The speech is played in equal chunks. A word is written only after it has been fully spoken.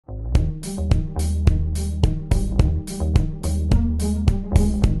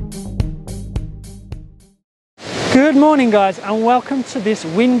Good morning guys, and welcome to this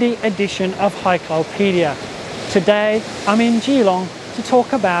windy edition of Hikelopedia. Today I'm in Geelong to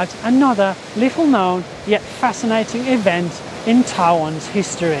talk about another little known yet fascinating event in Taiwan's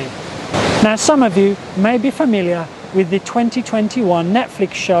history. Now some of you may be familiar with the 2021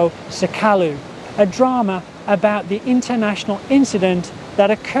 Netflix show Shih-Shan, a drama about the international incident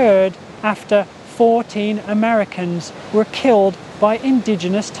that occurred after 14 Americans were killed by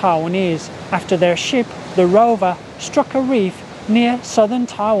indigenous Taiwanese after their ship, the Rover, struck a reef near southern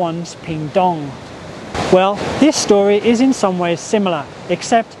Taiwan's Pingdong. Well, this story is in some ways similar,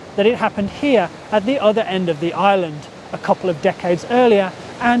 except that it happened here at the other end of the island a couple of decades earlier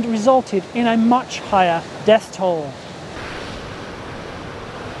and resulted in a much higher death toll.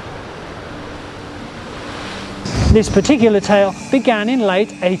 This particular tale began in late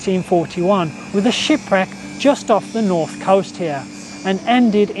 1841 with a shipwreck just off the north coast here, and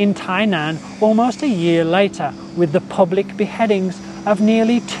ended in Tainan almost a year later with the public beheadings of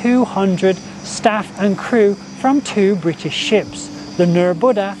nearly 200 staff and crew from two British ships, the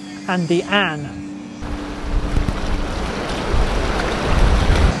Nerbudda and the An.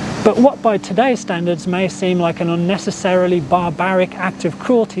 But what by today's standards may seem like an unnecessarily barbaric act of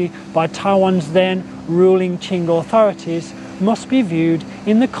cruelty by Taiwan's then ruling Qing authorities must be viewed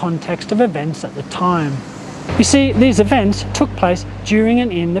in the context of events at the time. You see, these events took place during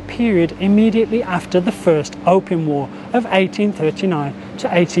and in the period immediately after the First Opium War of 1839 to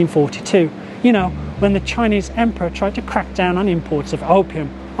 1842. You know, when the Chinese emperor tried to crack down on imports of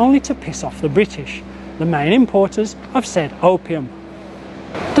opium, only to piss off the British, the main importers of said opium.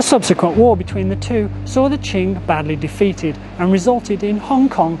 The subsequent war between the two saw the Qing badly defeated and resulted in Hong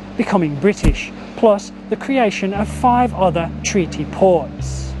Kong becoming British, plus the creation of 5 other treaty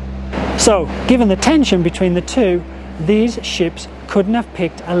ports. So, given the tension between the two, these ships couldn't have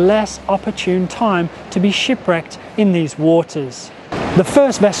picked a less opportune time to be shipwrecked in these waters. The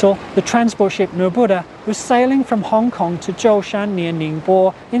first vessel, the transport ship Nerbudda, was sailing from Hong Kong to Shih-Shan near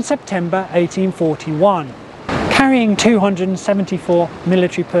Ningbo in September 1841. Carrying 274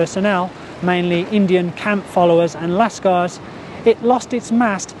 military personnel, mainly Indian camp followers and lascars, it lost its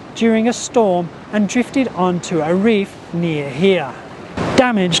mast during a storm and drifted onto a reef near here.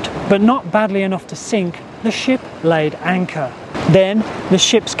 Damaged, but not badly enough to sink, the ship laid anchor. Then, the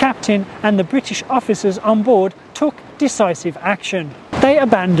ship's captain and the British officers on board took decisive action. They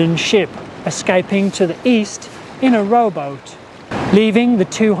abandoned ship, escaping to the east in a rowboat, leaving the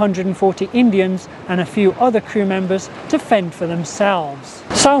 240 Indians and a few other crew members to fend for themselves.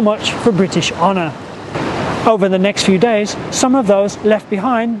 So much for British honour. Over the next few days, some of those left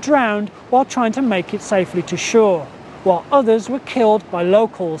behind drowned while trying to make it safely to shore, while others were killed by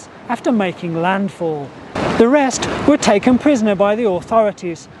locals after making landfall. The rest were taken prisoner by the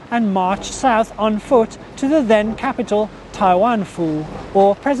authorities and marched south on foot to the then capital Taiwan,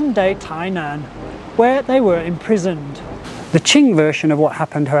 or present-day Tainan, where they were imprisoned. The Qing version of what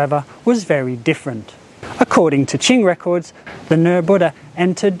happened, however, was very different. According to Qing records, the Nerbudda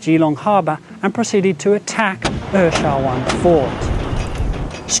entered Geelong harbour and proceeded to attack Ershawan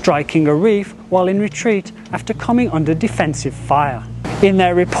fort, striking a reef while in retreat after coming under defensive fire. In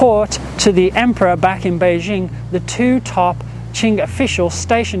their report to the emperor back in Beijing, the 2 top Qing officials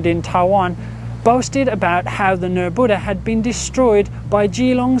stationed in Taiwan boasted about how the Nerbudda had been destroyed by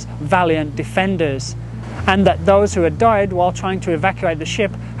Geelong's valiant defenders, and that those who had died while trying to evacuate the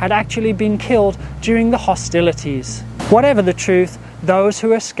ship had actually been killed during the hostilities. Whatever the truth, those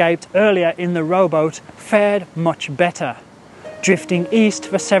who escaped earlier in the rowboat fared much better. Drifting east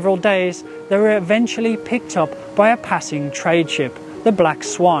for several days, they were eventually picked up by a passing trade ship, the Black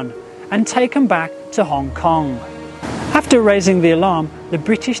Swan, and taken back to Hong Kong. After raising the alarm, the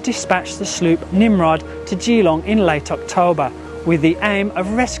British dispatched the sloop Nimrod to Geelong in late October with the aim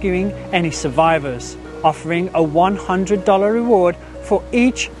of rescuing any survivors, offering a $100 reward for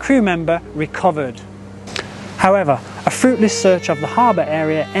each crew member recovered. However, a fruitless search of the harbour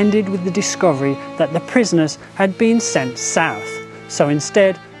area ended with the discovery that the prisoners had been sent south, so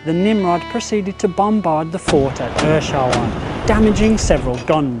instead the Nimrod proceeded to bombard the fort at Ershawan, damaging several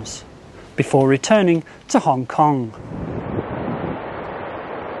guns, before returning to Hong Kong.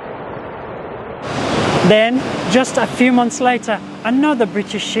 Then, just a few months later, another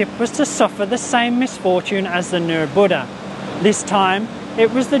British ship was to suffer the same misfortune as the Nerbudda. This time,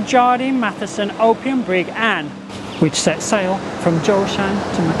 it was the Jardine Matheson Opium Brig An, which set sail from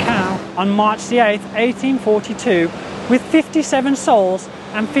Shih-Shan to Macau on March the 8th, 1842, with 57 souls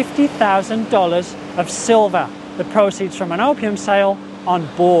and $50,000 of silver, the proceeds from an opium sale, on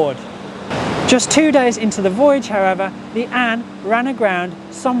board. Just 2 days into the voyage, however, the An ran aground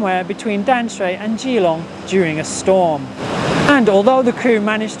somewhere between Danshui and Geelong during a storm. And although the crew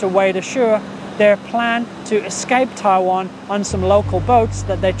managed to wade ashore, their plan to escape Taiwan on some local boats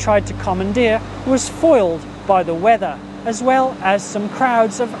that they tried to commandeer was foiled by the weather, as well as some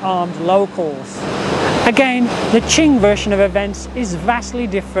crowds of armed locals. Again, the Qing version of events is vastly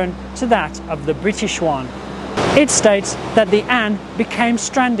different to that of the British one. It states that the An became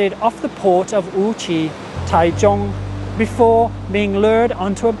stranded off the port of Wuqi, Taichung, before being lured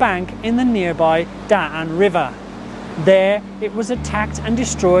onto a bank in the nearby Da'an River. There, it was attacked and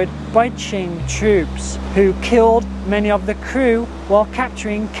destroyed by Qing troops, who killed many of the crew while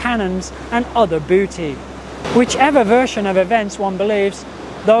capturing cannons and other booty. Whichever version of events one believes,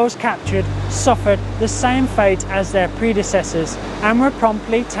 those captured suffered the same fate as their predecessors and were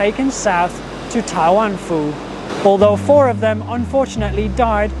promptly taken south to Taiwan Fu, although 4 of them unfortunately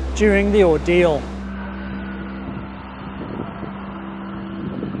died during the ordeal.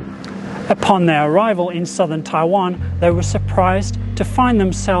 Upon their arrival in southern Taiwan, they were surprised to find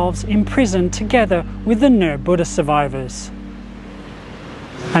themselves imprisoned together with the Nerbudda survivors.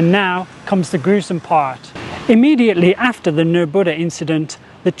 And now comes the gruesome part. Immediately after the Nerbudda incident,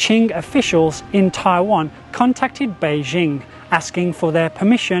 the Qing officials in Taiwan contacted Beijing, asking for their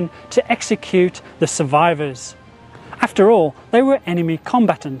permission to execute the survivors. After all, they were enemy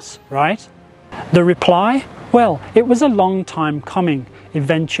combatants, right? The reply? Well, it was a long time coming,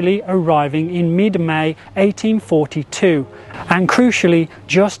 eventually arriving in mid-May 1842, and crucially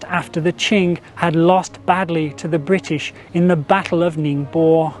just after the Qing had lost badly to the British in the Battle of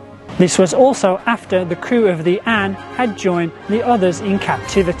Ningbo. This was also after the crew of the An had joined the others in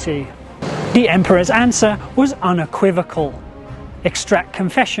captivity. The Emperor's answer was unequivocal. Extract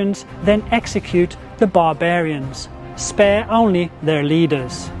confessions, then execute the barbarians. Spare only their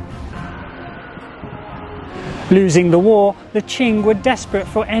leaders. Losing the war, the Qing were desperate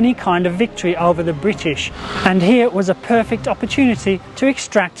for any kind of victory over the British, and here was a perfect opportunity to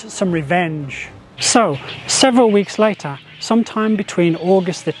extract some revenge. So, several weeks later, sometime between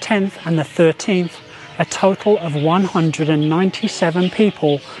August the 10th and the 13th, a total of 197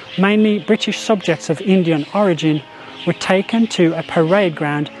 people, mainly British subjects of Indian origin, were taken to a parade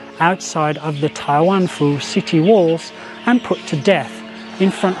ground outside of the Taiwan Fu city walls and put to death in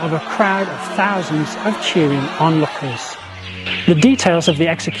front of a crowd of thousands of cheering onlookers. The details of the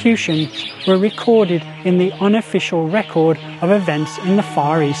execution were recorded in the unofficial record of events in the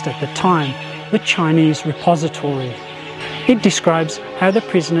Far East at the time, the Chinese Repository. It describes how the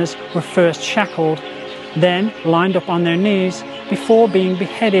prisoners were first shackled, then lined up on their knees before being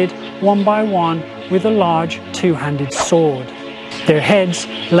beheaded one by one with a large two-handed sword. Their heads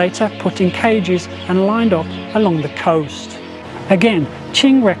later put in cages and lined up along the coast. Again,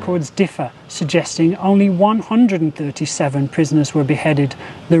 Qing records differ, suggesting only 137 prisoners were beheaded,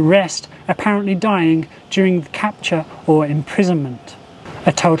 the rest apparently dying during the capture or imprisonment.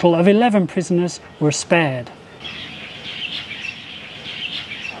 A total of 11 prisoners were spared.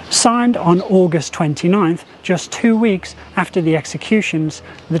 Signed on August 29th, just 2 weeks after the executions,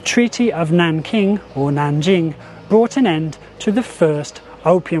 the Treaty of Nanking, or Nanjing, brought an end to the First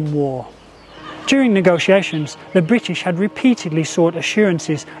Opium War. During negotiations, the British had repeatedly sought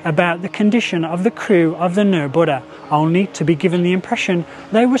assurances about the condition of the crew of the Nerbudda, only to be given the impression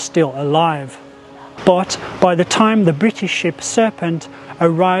they were still alive. But by the time the British ship Serpent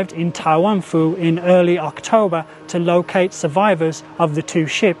arrived in Taiwan Fu in early October to locate survivors of the 2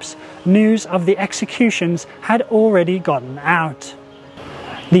 ships, news of the executions had already gotten out.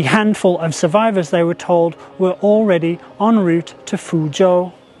 The handful of survivors, they were told, were already en route to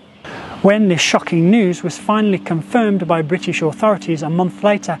Fuzhou. When this shocking news was finally confirmed by British authorities a month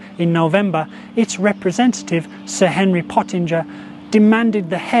later in November, its representative, Sir Henry Pottinger, demanded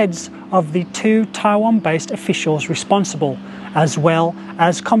the heads of the 2 Taiwan-based officials responsible, as well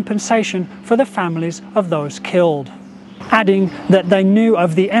as compensation for the families of those killed, adding that they knew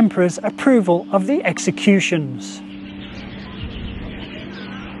of the Emperor's approval of the executions.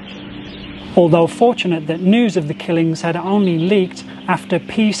 Although fortunate that news of the killings had only leaked after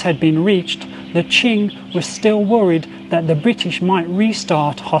peace had been reached, the Qing were still worried that the British might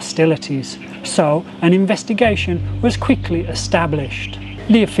restart hostilities, so an investigation was quickly established.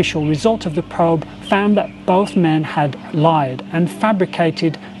 The official result of the probe found that both men had lied and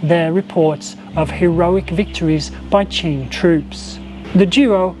fabricated their reports of heroic victories by Qing troops. The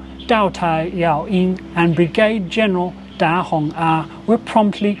duo, Dao Tai Yao Ying and Brigade General Da Hong Ah, were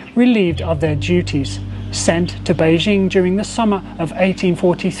promptly relieved of their duties, sent to Beijing during the summer of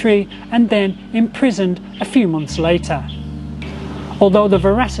 1843 and then imprisoned a few months later. although the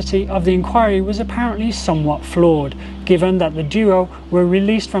veracity of the inquiry was apparently somewhat flawed, given that the duo were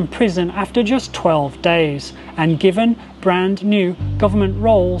released from prison after just 12 days and given brand new government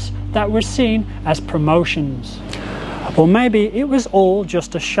roles that were seen as promotions. Or maybe it was all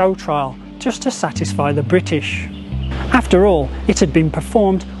just a show trial, just to satisfy the British. After all, it had been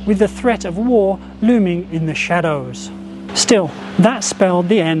performed with the threat of war looming in the shadows. Still, that spelled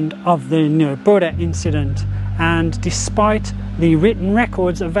the end of the Nerbudda Incident, and despite the written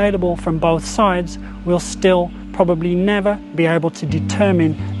records available from both sides, we'll still probably never be able to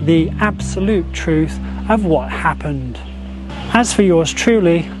determine the absolute truth of what happened. As for yours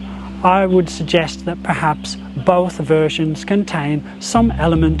truly, I would suggest that perhaps both versions contain some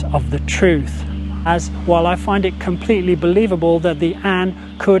element of the truth, as while I find it completely believable that the Anne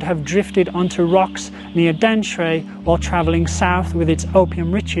could have drifted onto rocks near Danshui while travelling south with its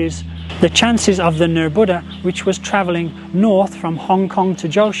opium riches, the chances of the Nerbudda, which was travelling north from Hong Kong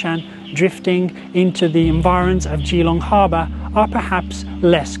to Shih-Shan, drifting into the environs of Geelong Harbour, are perhaps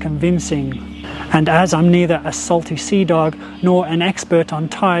less convincing. And as I'm neither a salty sea dog nor an expert on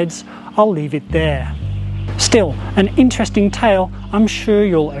tides, I'll leave it there. Still, an interesting tale, I'm sure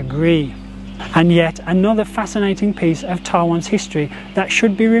you'll agree. And yet another fascinating piece of Taiwan's history that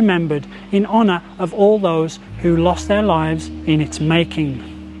should be remembered in honour of all those who lost their lives in its making.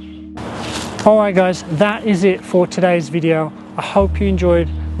 Alright guys, that is it for today's video. I hope you enjoyed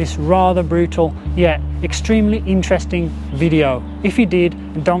this rather brutal yet extremely interesting video. If you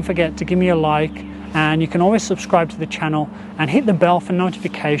did, don't forget to give me a like, and you can always subscribe to the channel and hit the bell for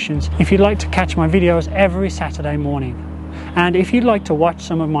notifications if you'd like to catch my videos every Saturday morning. And if you'd like to watch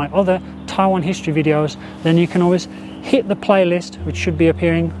some of my other Taiwan history videos, then you can always hit the playlist, which should be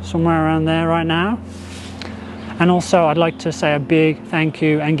appearing somewhere around there right now. And also I'd like to say a big thank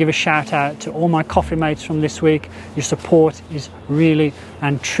you and give a shout out to all my coffee mates from this week. Your support is really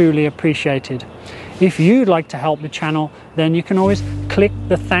and truly appreciated. If you'd like to help the channel, then you can always click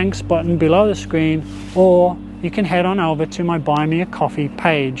the thanks button below the screen, or you can head on over to my Buy Me a Coffee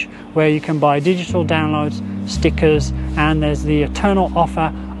page, where you can buy digital downloads, stickers, and there's the eternal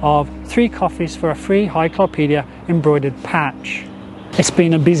offer of 3 coffees for a free Hikelopedia embroidered patch. It's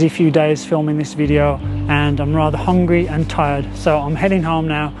been a busy few days filming this video, and I'm rather hungry and tired, so I'm heading home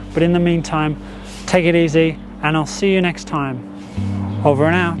now. But in the meantime, take it easy, and I'll see you next time. Over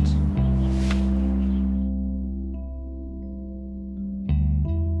and out.